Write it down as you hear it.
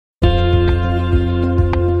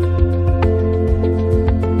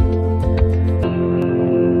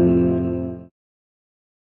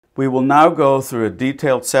We will now go through a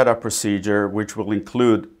detailed setup procedure which will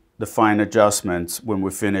include the fine adjustments when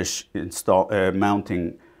we finish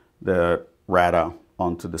mounting the RATA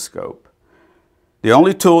onto the scope. The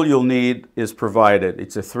only tool you'll need is provided.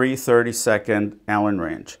 It's a 3/32 Allen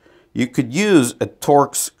wrench. You could use a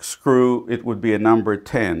Torx screw. It would be a number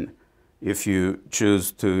 10 if you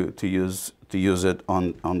choose to use it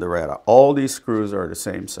on the RATA. All these screws are the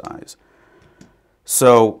same size.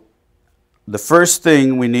 So the first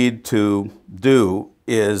thing we need to do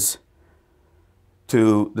is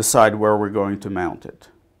to decide where we're going to mount it.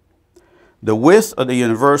 The width of the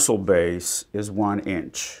universal base is 1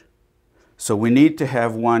 inch. So we need to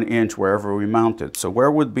have 1 inch wherever we mount it. So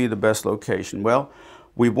where would be the best location? Well,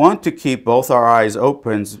 we want to keep both our eyes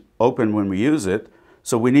open when we use it,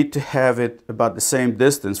 so we need to have it about the same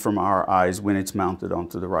distance from our eyes when it's mounted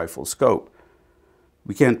onto the rifle scope.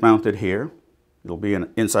 We can't mount it here. It'll be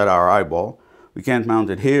inside our eyeball. We can't mount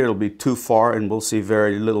it here. It'll be too far and we'll see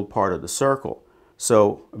very little part of the circle.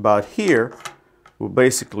 So about here, we'll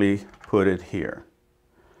basically put it here.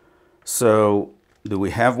 So do we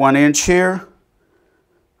have 1 inch here?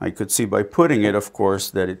 I could see by putting it, of course,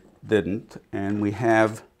 that it didn't. And we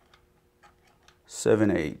have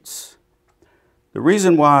 7/8. The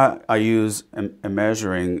reason why I use a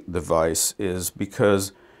measuring device is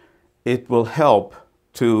because it will help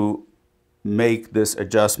to make this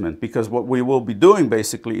adjustment, because what we will be doing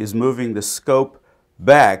basically is moving the scope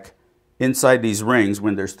back inside these rings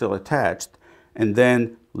when they're still attached, and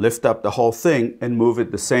then lift up the whole thing and move it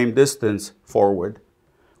the same distance forward,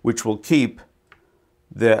 which will keep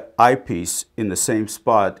the eyepiece in the same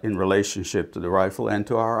spot in relationship to the rifle and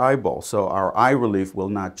to our eyeball. So our eye relief will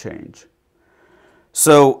not change.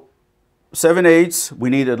 So 7/8, we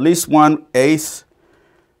need at least 1/8.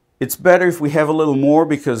 It's better if we have a little more,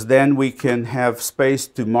 because then we can have space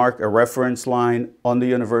to mark a reference line on the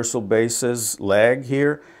universal base's leg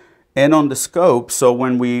here and on the scope. So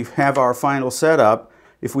when we have our final setup,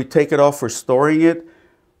 if we take it off for storing it,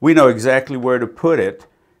 we know exactly where to put it.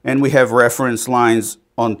 And we have reference lines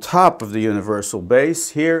on top of the universal base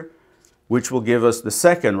here, which will give us the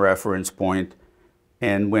second reference point.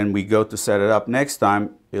 And when we go to set it up next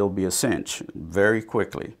time, it'll be a cinch very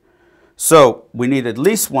quickly. So we need at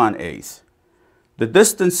least 1/8. The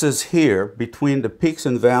distances here between the peaks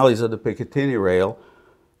and valleys of the Picatinny rail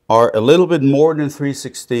are a little bit more than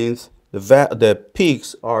 3/16. The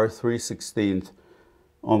peaks are 3/16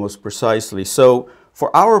 almost precisely. So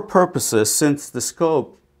for our purposes, since the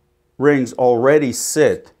scope rings already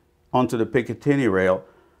sit onto the Picatinny rail,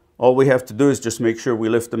 all we have to do is just make sure we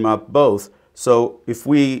lift them up both. So if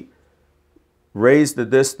we raise the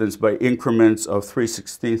distance by increments of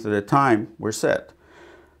 3/16 at a time, we're set.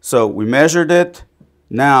 So we measured it.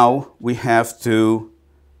 Now we have to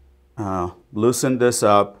loosen this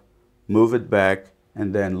up, move it back,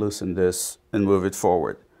 and then loosen this and move it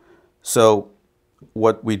forward. So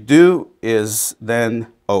what we do is then,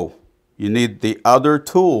 you need the other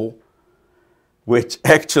tool, which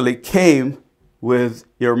actually came with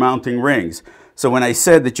your mounting rings. So when I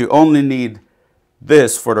said that you only need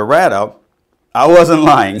this for the RATA, I wasn't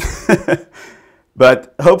lying.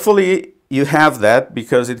 But hopefully you have that,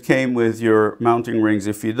 because it came with your mounting rings.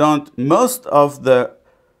 If you don't, most of the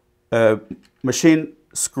machine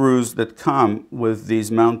screws that come with these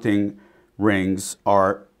mounting rings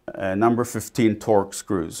are number 15 Torx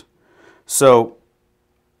screws. So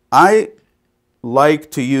I like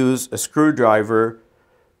to use a screwdriver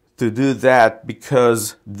to do that,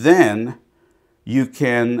 because then you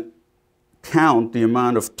can count the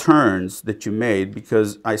amount of turns that you made,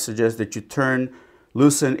 because I suggest that you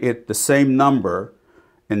loosen it the same number,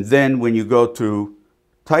 and then when you go to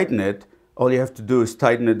tighten it, all you have to do is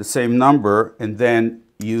tighten it the same number and then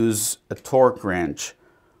use a torque wrench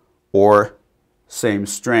or same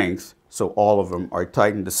strength, so all of them are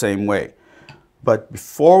tightened the same way. But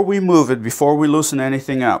before we move it, before we loosen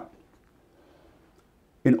anything up,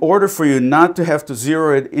 in order for you not to have to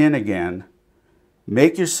zero it in again,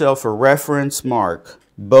 make yourself a reference mark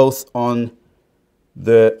both on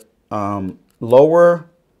the lower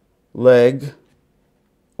leg,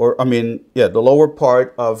 the lower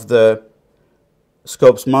part of the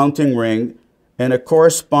scope's mounting ring, and a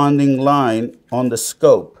corresponding line on the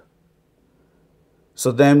scope.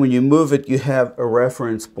 So then when you move it, you have a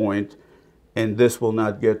reference point, and this will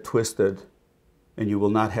not get twisted, and you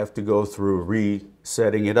will not have to go through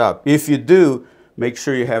resetting it up. If you do, make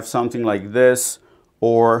sure you have something like this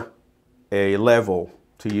or a level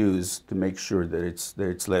to use to make sure that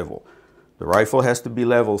it's level. The rifle has to be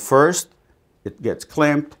level first, it gets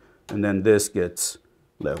clamped, and then this gets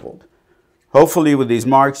leveled. Hopefully with these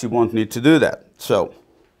marks you won't need to do that. So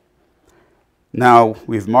Now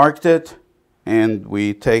we've marked it, and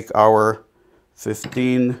we take our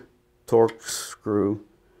 15 torque screw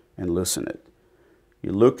and loosen it.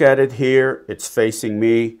 You look at it here, it's facing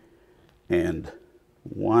me, and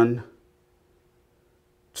 1,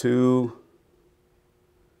 2,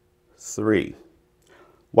 3.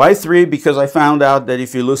 Why 3? Because I found out that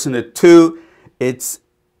if you loosen it 2, it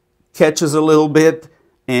catches a little bit,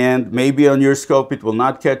 and maybe on your scope it will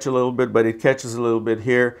not catch a little bit, but it catches a little bit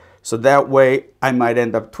here. So that way I might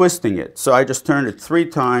end up twisting it. So I just turn it 3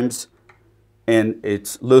 times, and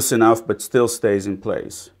it's loose enough but still stays in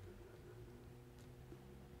place.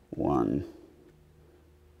 1,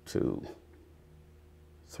 2,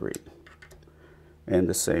 3. And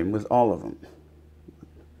the same with all of them.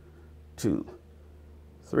 2,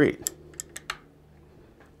 3.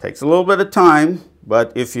 Takes a little bit of time,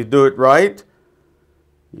 but if you do it right,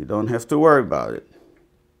 you don't have to worry about it.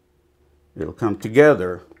 It'll come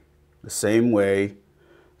together the same way.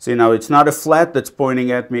 See, now it's not a flat that's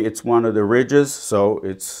pointing at me, it's one of the ridges, so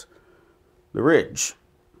it's the ridge.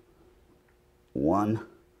 1,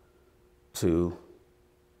 2,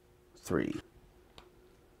 3.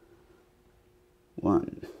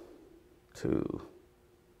 1, 2,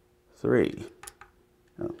 3.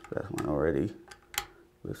 Oh, that one already.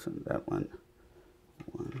 Listen, that one.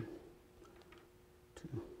 1,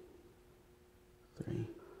 2, 3.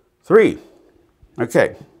 3.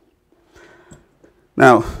 Okay.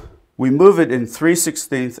 Now, we move it in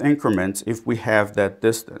 3/16 increments if we have that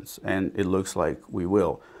distance, and it looks like we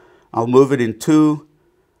will. I'll move it in 2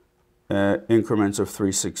 increments of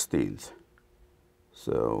 3/16.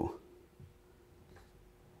 So,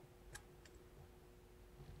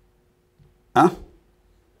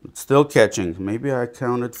 it's still catching. Maybe I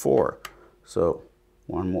counted 4. So,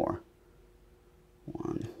 one more.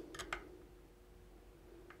 1.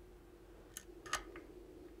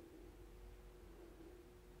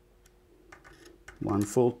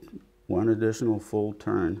 1 additional full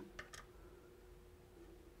turn.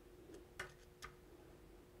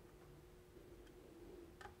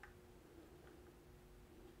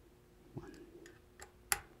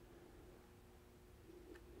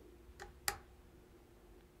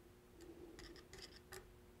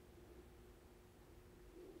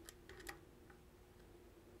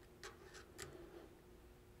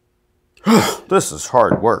 This is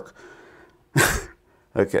hard work.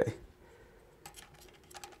 Okay.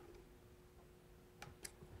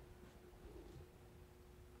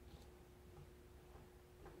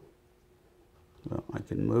 Well, I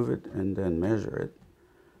can move it and then measure it.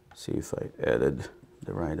 See if I added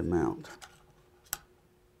the right amount.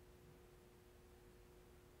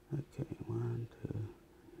 Okay, 1, 2,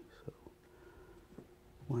 so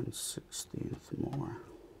 1/16 more.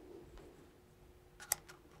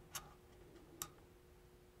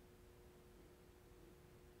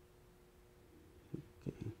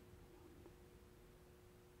 Okay.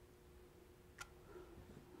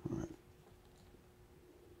 All right.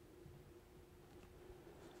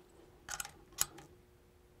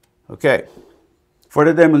 Okay. For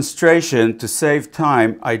the demonstration, to save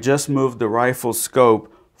time, I just moved the rifle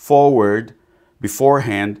scope forward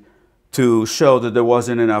beforehand to show that there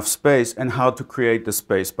wasn't enough space, and how to create the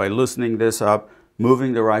space by loosening this up,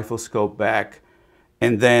 moving the rifle scope back,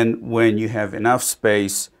 and then when you have enough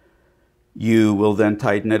space, you will then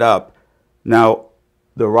tighten it up. Now,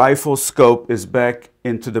 the rifle scope is back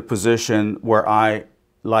into the position where I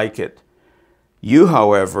like it. You,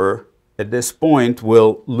 however, at this point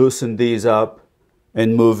will loosen these up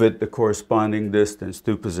and move it the corresponding distance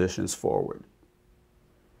 2 positions forward.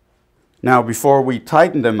 Now, before we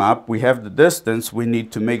tighten them up, we have the distance. We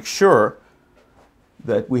need to make sure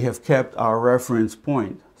that we have kept our reference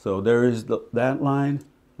point. So there is that line.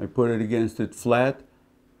 I put it against it flat,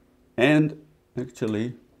 and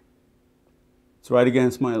actually it's right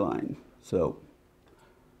against my line. So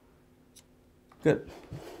good.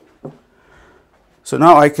 So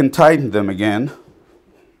now I can tighten them again.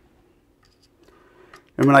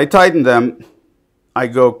 And when I tighten them, I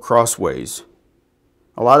go crossways.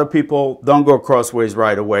 A lot of people don't go crossways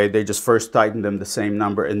right away. They just first tighten them the same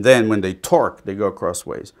number, and then when they torque, they go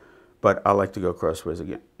crossways. But I like to go crossways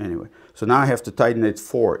again. Anyway, so now I have to tighten it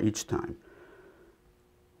 4 each time.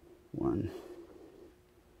 1,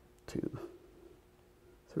 2,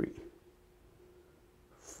 3,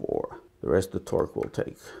 4. The rest of the torque will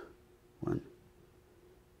take. 1,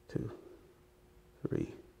 2,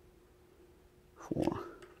 3, 4.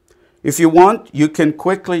 If you want, you can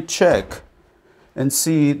quickly check and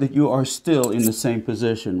see that you are still in the same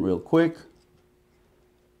position real quick.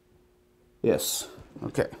 Yes,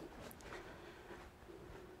 okay.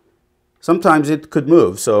 Sometimes it could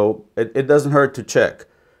move, so it doesn't hurt to check.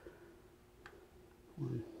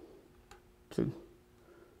 1, 2,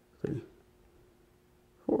 3,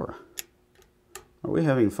 4. Are we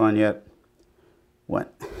having fun yet? 1,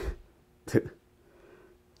 2,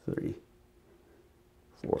 3,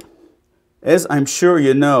 4. As I'm sure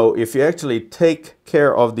you know, if you actually take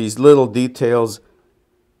care of these little details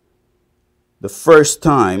the first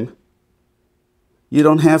time, you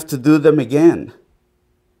don't have to do them again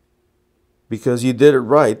because you did it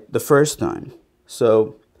right the first time.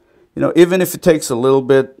 So, you know, even if it takes a little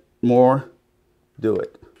bit more, do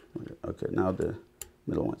it. Okay, now the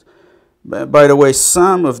middle ones. By the way,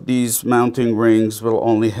 some of these mounting rings will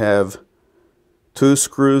only have 2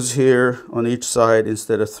 screws here on each side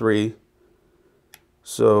instead of 3.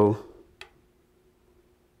 So,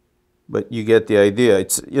 but you get the idea.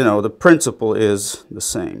 It's, you know, the principle is the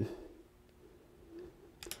same.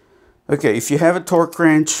 Okay, if you have a torque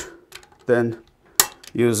wrench, then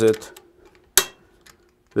use it.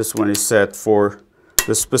 This one is set for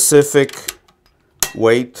the specific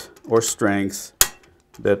weight or strength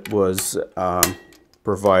that was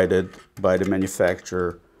provided by the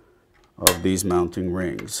manufacturer of these mounting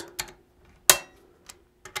rings.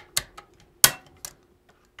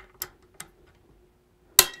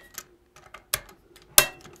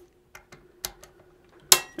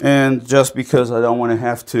 And just because I don't want to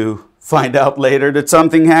have to find out later that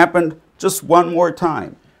something happened, just one more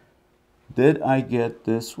time. Did I get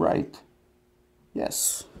this right?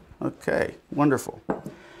 Yes. Okay, wonderful.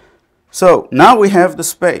 So now we have the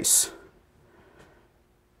space.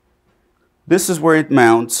 This is where it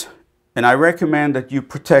mounts, and I recommend that you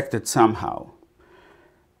protect it somehow.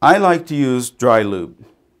 I like to use dry lube,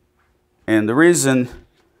 and the reason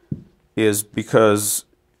is because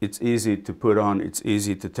it's easy to put on, it's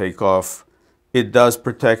easy to take off. It does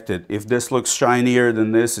protect it. If this looks shinier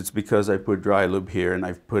than this, it's because I put dry lube here and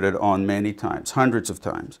I've put it on many times, hundreds of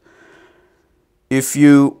times. If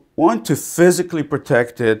you want to physically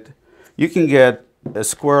protect it, you can get a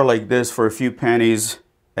square like this for a few pennies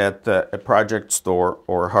at a project store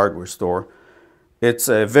or a hardware store. It's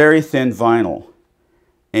a very thin vinyl,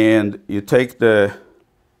 and you take the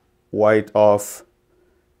white off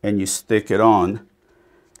and you stick it on.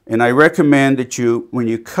 And I recommend that you, when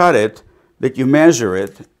you cut it, that you measure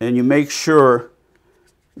it and you make sure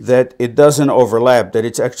that it doesn't overlap, that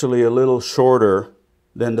it's actually a little shorter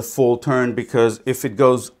than the full turn, because if it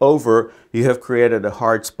goes over, you have created a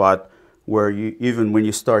hard spot where you, even when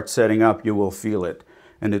you start setting up, you will feel it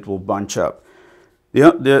and it will bunch up.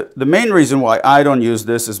 The main reason why I don't use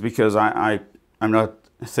this is because I'm not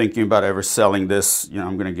thinking about ever selling this. You know,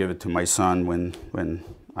 I'm going to give it to my son when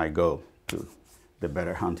I go to the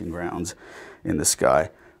better hunting grounds in the sky.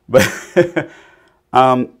 But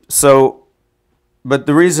but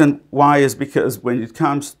the reason why is because when it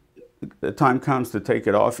comes, the time comes to take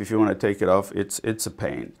it off, if you want to take it off, it's a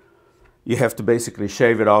pain. You have to basically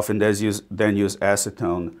shave it off and then use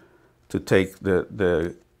acetone to take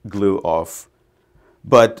the glue off.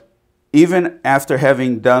 But even after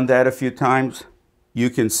having done that a few times, you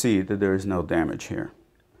can see that there is no damage here.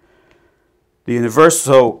 The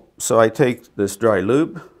universal, so I take this dry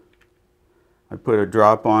lube, I put a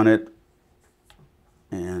drop on it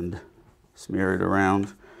and smear it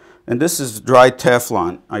around. And this is dry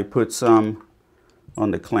Teflon. I put some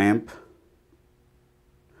on the clamp.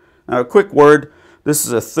 Now a quick word, this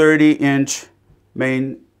is a 30-inch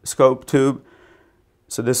main scope tube.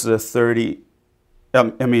 So this is a 30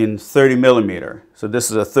 millimeter. So this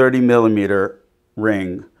is a 30 millimeter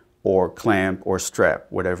ring or clamp or strap,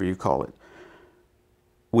 whatever you call it.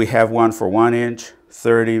 We have one for 1 inch,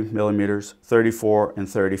 30 millimeters, 34, and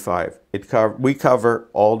 35. We cover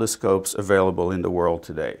all the scopes available in the world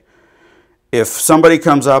today. If somebody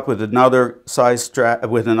comes up with another size strap,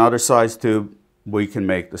 with another size tube, we can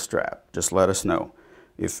make the strap. Just let us know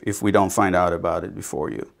if we don't find out about it before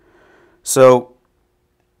you. So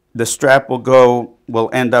the strap will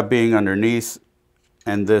end up being underneath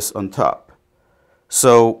and this on top.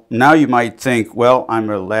 So now you might think, well, I'm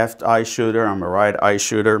a left eye shooter, I'm a right eye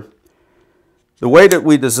shooter. The way that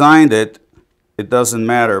we designed it, it doesn't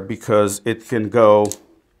matter because it can go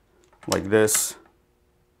like this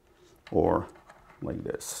or like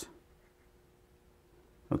this.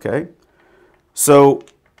 Okay? So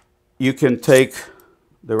you can take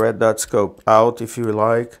the red dot scope out if you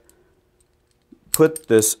like, put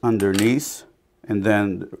this underneath, and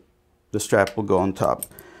then the strap will go on top.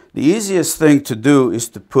 The easiest thing to do is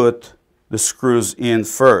to put the screws in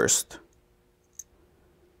first.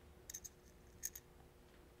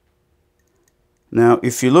 Now,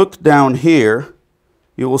 if you look down here,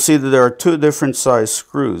 you will see that there are two different size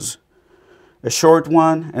screws. a short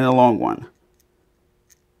one and a long one.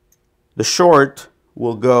 The short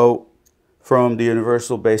will go from the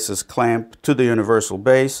universal base's clamp to the universal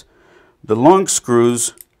base. The long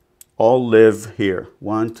screws all live here,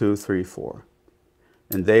 1, 2, 3, 4.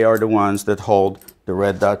 And they are the ones that hold the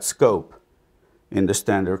red dot scope in the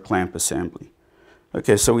standard clamp assembly.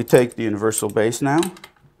 Okay, so we take the universal base now.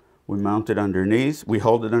 We mount it underneath. We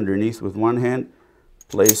hold it underneath with one hand,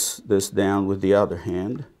 place this down with the other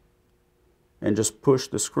hand, and just push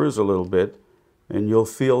the screws a little bit, and you'll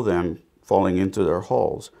feel them falling into their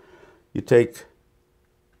holes. You take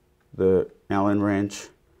the Allen wrench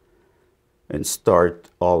and start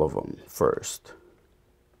all of them first.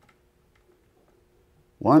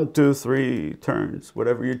 1, 2, 3 turns,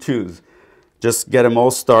 whatever you choose. Just get them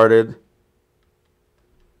all started.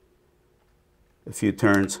 A few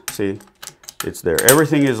turns, see, it's there.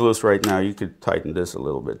 Everything is loose right now. You could tighten this a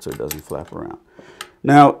little bit so it doesn't flap around.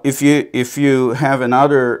 Now, if you have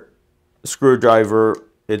another screwdriver,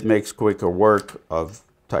 it makes quicker work of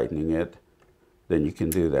tightening it, then you can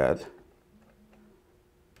do that.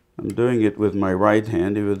 I'm doing it with my right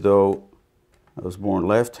hand, even though I was born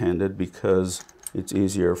left-handed, because it's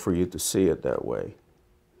easier for you to see it that way.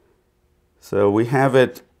 So we have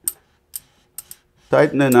it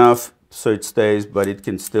tightened enough so it stays, but it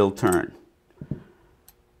can still turn.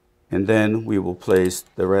 And then we will place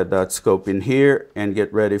the red dot scope in here and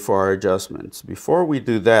get ready for our adjustments. Before we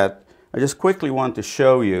do that, I just quickly want to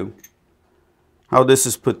show you how this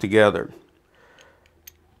is put together.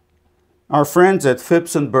 Our friends at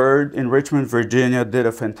Phipps & Bird in Richmond, Virginia did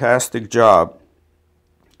a fantastic job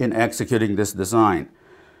in executing this design.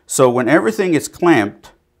 So when everything is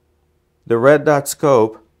clamped, the red dot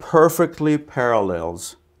scope perfectly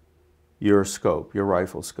parallels your scope, your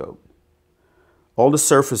rifle scope. All the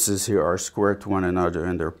surfaces here are square to one another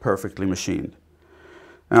and they're perfectly machined.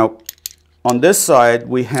 Now, on this side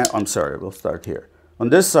we have, we'll start here. On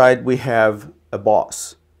this side we have a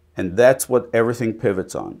boss, and that's what everything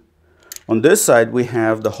pivots on. On this side we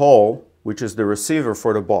have the hole, which is the receiver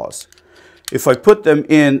for the boss. If I put them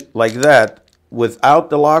in like that without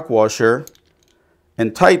the lock washer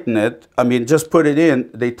and tighten it, just put it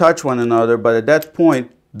in, they touch one another, but at that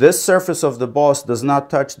point this surface of the boss does not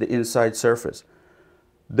touch the inside surface.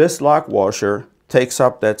 This lock washer takes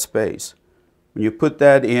up that space. When you put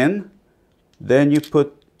that in, then you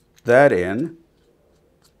put that in,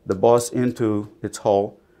 the boss into its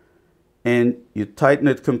hole, and you tighten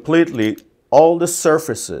it completely. All the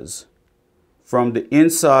surfaces from the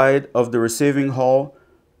inside of the receiving hole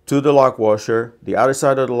to the lock washer, the outer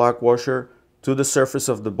side of the lock washer to the surface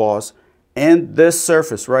of the boss, and this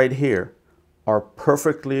surface right here are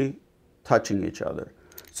perfectly touching each other.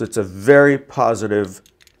 So it's a very positive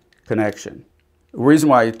connection. The reason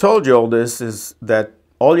why I told you all this is that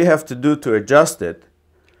all you have to do to adjust it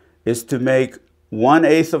is to make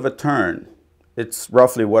 1/8 of a turn. It's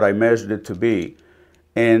roughly what I measured it to be.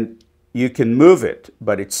 And you can move it,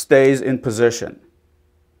 but it stays in position.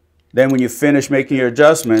 Then when you finish making your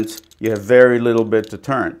adjustments, you have very little bit to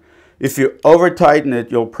turn. If you over tighten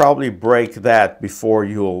it, you'll probably break that before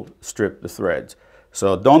you'll strip the threads.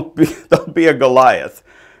 So don't be a Goliath.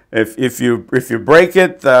 If you break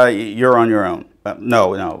it, you're on your own.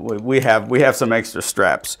 No, we have some extra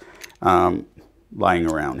straps lying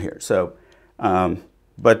around here. So,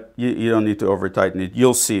 but you don't need to over tighten it.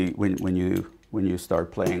 You'll see when you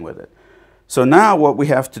start playing with it. So now what we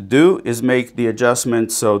have to do is make the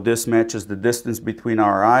adjustment so this matches the distance between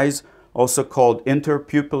our eyes, also called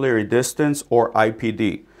interpupillary distance, or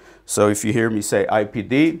IPD. So if you hear me say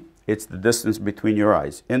IPD, it's the distance between your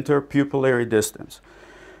eyes, interpupillary distance.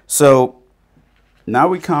 So now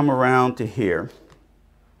we come around to here,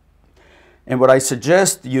 and what I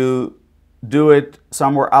suggest you do it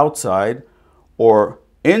somewhere outside or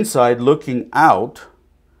inside, looking out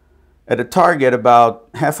at a target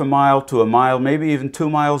about 1/2 mile to 1 mile, maybe even 2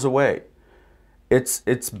 miles away.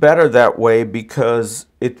 It's better that way because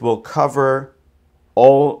it will cover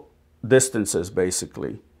all distances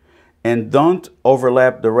basically. And don't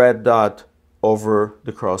overlap the red dot over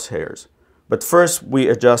the crosshairs. But first we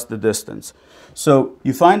adjust the distance. So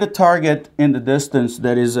you find a target in the distance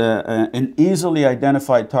that is an easily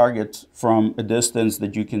identified target from a distance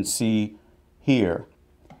that you can see here.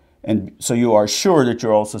 And so you are sure that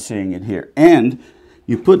you're also seeing it here. And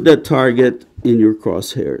you put that target in your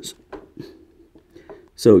crosshairs.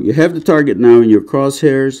 So you have the target now in your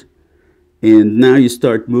crosshairs, and now you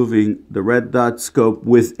start moving the red dot scope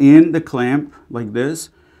within the clamp like this,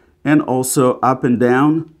 and also up and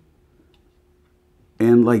down,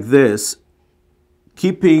 and like this,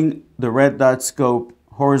 keeping the red dot scope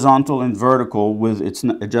horizontal and vertical with its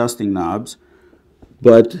adjusting knobs.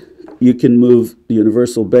 But you can move the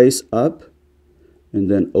universal base up and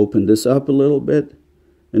then open this up a little bit.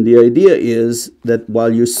 And the idea is that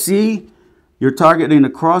while you see you're targeting the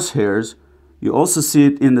crosshairs, you also see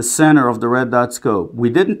it in the center of the red dot scope. We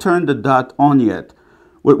didn't turn the dot on yet.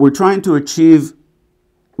 What we're trying to achieve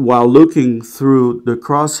while looking through the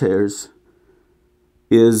crosshairs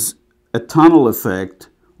is a tunnel effect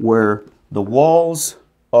where the walls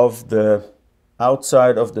of the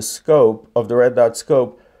outside of the scope, of the red dot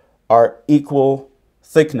scope, are equal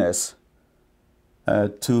thickness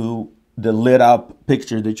to the lit up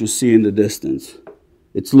picture that you see in the distance.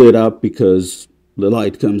 It's lit up because the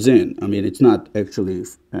light comes in. I mean, it's not actually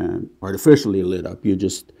artificially lit up. You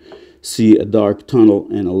just see a dark tunnel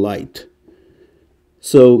and a light.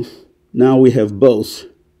 So now we have both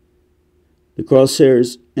the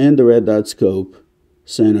crosshairs and the red dot scope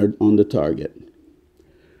centered on the target.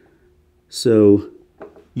 So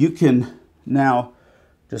you can now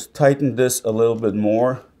just tighten this a little bit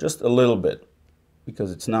more, just a little bit,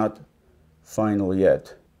 because it's not final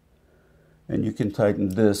yet. And you can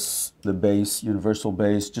tighten this, the base, universal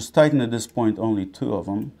base, just tighten at this point only 2 of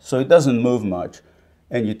them, so it doesn't move much,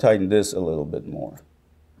 and you tighten this a little bit more.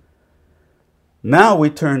 Now we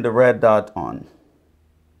turn the red dot on.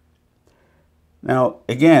 Now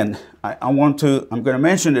again, I'm going to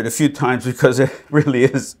mention it a few times because it really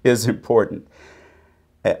is important.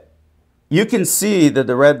 You can see that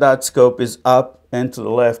the red dot scope is up and to the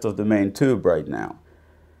left of the main tube right now.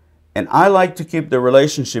 And I like to keep the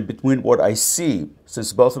relationship between what I see,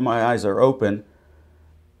 since both of my eyes are open,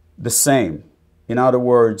 the same. In other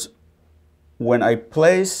words, when I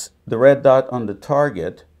place the red dot on the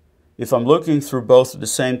target, if I'm looking through both at the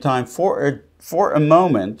same time for a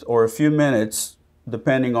moment or a few minutes,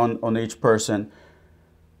 depending on each person,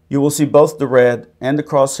 you will see both the red and the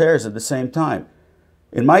crosshairs at the same time.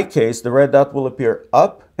 In my case, the red dot will appear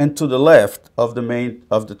up and to the left of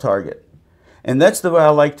the target. And that's the way I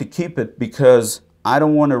like to keep it, because I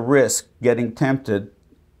don't want to risk getting tempted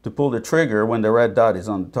to pull the trigger when the red dot is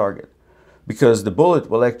on the target, because the bullet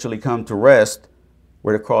will actually come to rest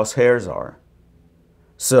where the crosshairs are.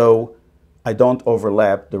 So I don't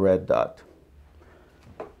overlap the red dot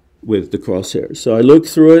with the crosshairs. So I look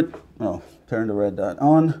through it, turn the red dot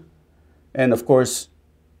on, and of course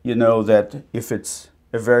you know that if it's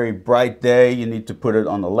a very bright day, you need to put it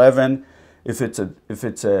on 11. If it's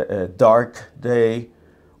a dark day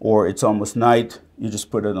or it's almost night, you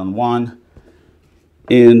just put it on 1.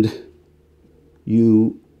 And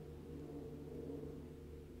in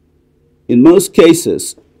most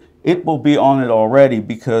cases, it will be on it already,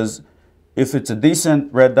 because if it's a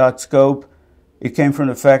decent red dot scope, it came from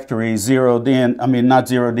the factory zeroed in, I mean not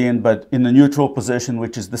zeroed in, but in the neutral position,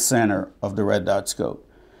 which is the center of the red dot scope.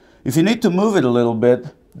 If you need to move it a little bit,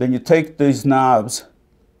 then you take these knobs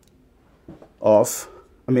off,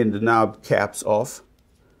 the knob caps off,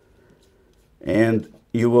 and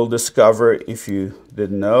you will discover, if you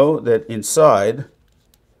didn't know, that inside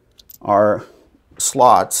are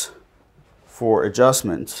slots for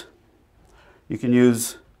adjustments. You can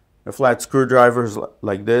use a flat screwdriver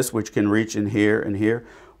like this, which can reach in here and here,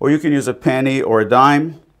 or you can use a penny or a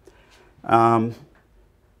dime.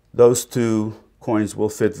 Those 2 coins will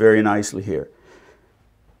fit very nicely here.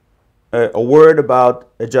 A word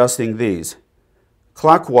about adjusting these.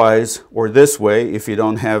 Clockwise, or this way, if you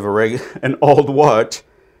don't have an old watch,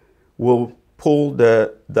 will pull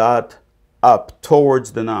the dot up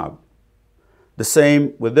towards the knob. The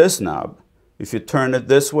same with this knob. If you turn it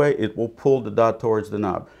this way, it will pull the dot towards the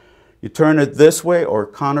knob. You turn it this way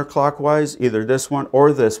or counterclockwise, either this one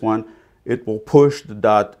or this one, it will push the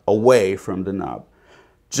dot away from the knob.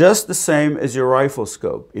 Just the same as your rifle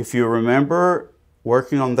scope. If you remember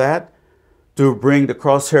working on that, to bring the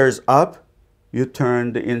crosshairs up, you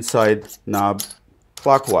turn the inside knob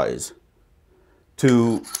clockwise.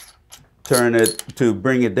 To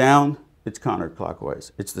bring it down, it's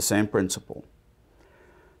counterclockwise. It's the same principle.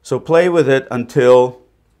 So play with it until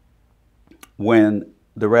when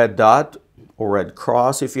the red dot, or red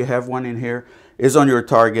cross if you have one in here, is on your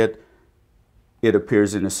target, it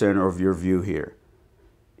appears in the center of your view here.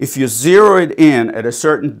 If you zero it in at a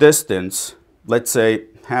certain distance, let's say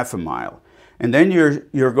half a mile, and then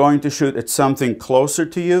you're going to shoot at something closer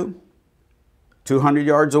to you, 200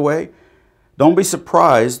 yards away, don't be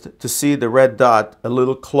surprised to see the red dot a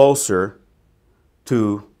little closer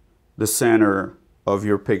to the center of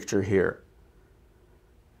your picture here.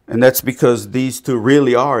 And that's because these 2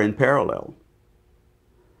 really are in parallel.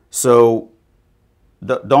 So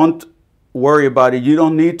don't worry about it. You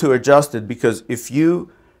don't need to adjust it, because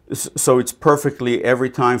so it's perfectly every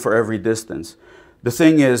time for every distance. the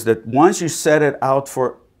thing is that once you set it out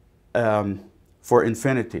for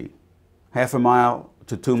infinity, 1/2 mile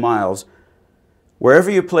to 2 miles, wherever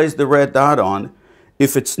you place the red dot on,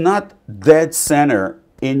 if it's not dead center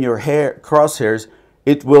in your crosshairs,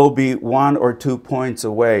 it will be 1 or 2 points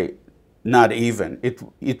away, not even.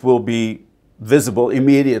 It will be visible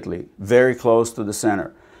immediately, very close to the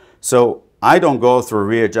center. So I don't go through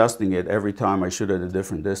readjusting it every time I shoot at a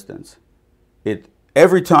different distance.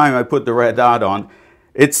 Every time I put the red dot on,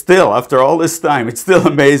 it still, after all this time, it still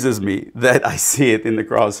amazes me that I see it in the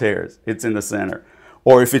crosshairs. It's in the center.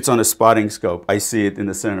 Or if it's on a spotting scope, I see it in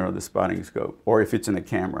the center of the spotting scope. Or if it's in a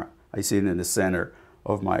camera, I see it in the center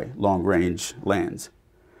of my long-range lens.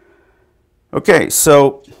 Okay,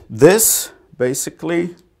 so this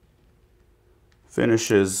basically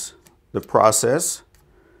finishes the process.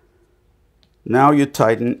 Now you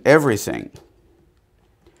tighten everything.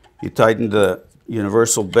 You tighten the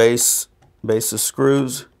universal basis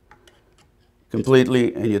screws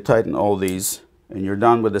completely, and you tighten all these, and you're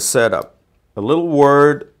done with the setup. A little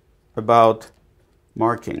word about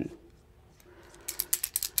marking.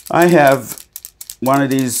 I have one of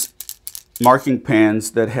these marking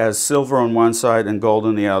pans that has silver on one side and gold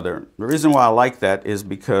on the other. The reason why I like that is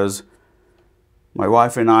because my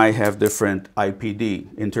wife and I have different IPD,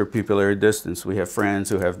 interpupillary distance. We have friends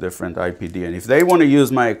who have different IPD, and if they want to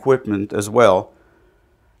use my equipment as well,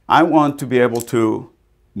 I want to be able to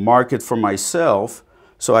mark it for myself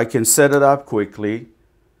so I can set it up quickly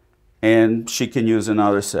and she can use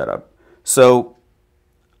another setup. So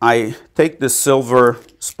I take this silver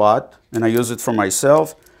spot and I use it for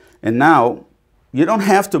myself, and now you don't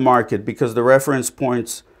have to mark it because the reference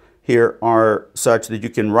points here are such that you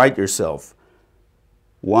can write yourself.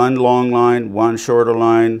 One long line, one shorter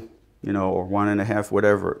line, you know, or 1.5,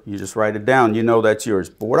 whatever. You just write it down, you know that's yours.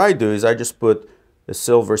 But what I do is I just put a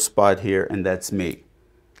silver spot here, and that's me.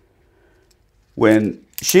 When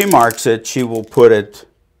she marks it, she will put it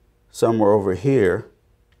somewhere over here,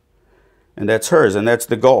 and that's hers, and that's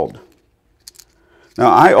the gold.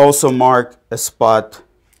 Now I also mark a spot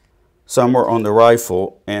somewhere on the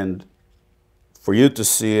rifle, and for you to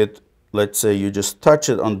see it, let's say you just touch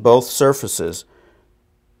it on both surfaces,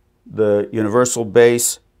 the universal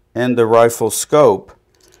base and the rifle scope,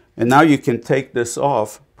 and now you can take this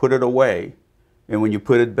off, put it away, and when you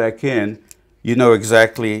put it back in, you know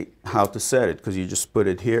exactly how to set it because you just put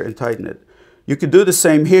it here and tighten it. You could do the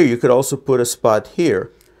same here. You could also put a spot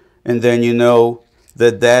here, and then you know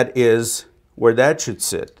that that is where that should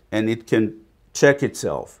sit, and it can check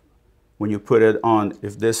itself when you put it on.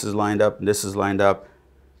 If this is lined up and this is lined up,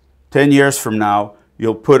 10 years from now,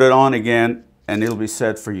 you'll put it on again and it'll be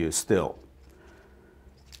set for you still.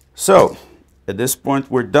 So at this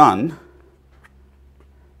point we're done,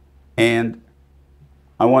 and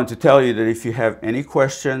I want to tell you that if you have any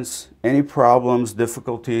questions, any problems,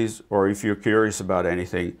 difficulties, or if you're curious about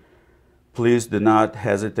anything, please do not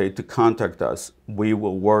hesitate to contact us. We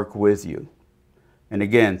will work with you. And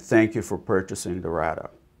again, thank you for purchasing the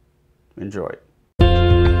RATA. Enjoy.